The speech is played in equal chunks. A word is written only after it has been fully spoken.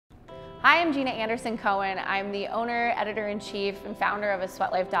Hi, I'm Jeana Anderson Cohen. I'm the owner, editor-in-chief, and founder of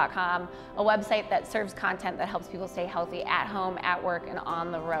aSweatLife.com, a website that serves content that helps people stay healthy at home, at work, and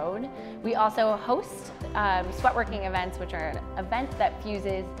on the road. We also host sweatworking events, which are an event that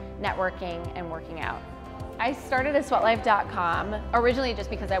fuses networking and working out. I started aSweatLife.com originally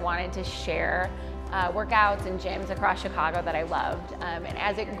just because I wanted to share workouts and gyms across Chicago that I loved. And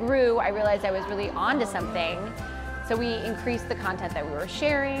as it grew, I realized I was really onto something. So we increased the content that we were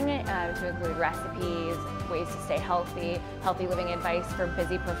sharing to include recipes, ways to stay healthy, healthy living advice for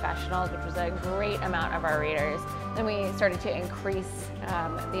busy professionals, which was a great amount of our readers. Then we started to increase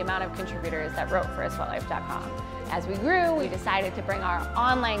the amount of contributors that wrote for aSweatLife.com. As we grew, we decided to bring our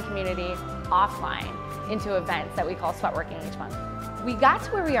online community offline into events that we call Sweatworking each month. We got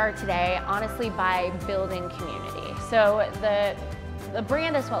to where we are today, honestly, by building community. So the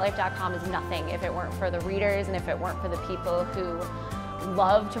brand aSweatLife.com is nothing if it weren't for the readers and if it weren't for the people who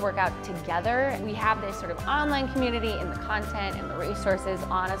love to work out together. We have this sort of online community in the content and the resources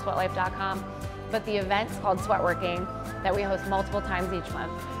on aSweatLife.com, but the events called Sweatworking that we host multiple times each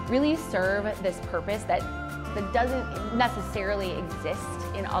month really serve this purpose that doesn't necessarily exist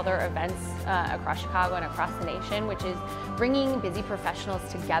in other events across Chicago and across the nation, which is bringing busy professionals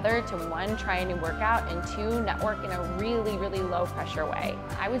together to one, try a new workout, and two, network in a really, really low pressure way.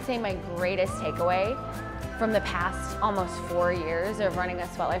 I would say my greatest takeaway from the past almost 4 years of running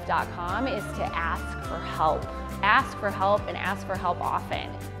aSweatLife.com is to ask for help. Ask for help and ask for help often.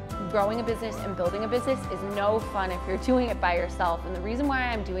 Growing a business and building a business is no fun if you're doing it by yourself. And the reason why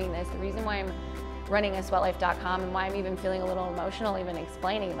I'm doing this, the reason why I'm running aSweatLife.com and why I'm even feeling a little emotional even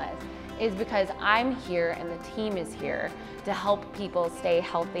explaining this is because I'm here and the team is here to help people stay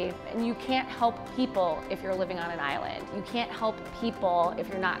healthy. And you can't help people if you're living on an island. You can't help people if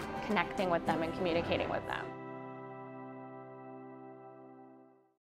you're not connecting with them and communicating with them.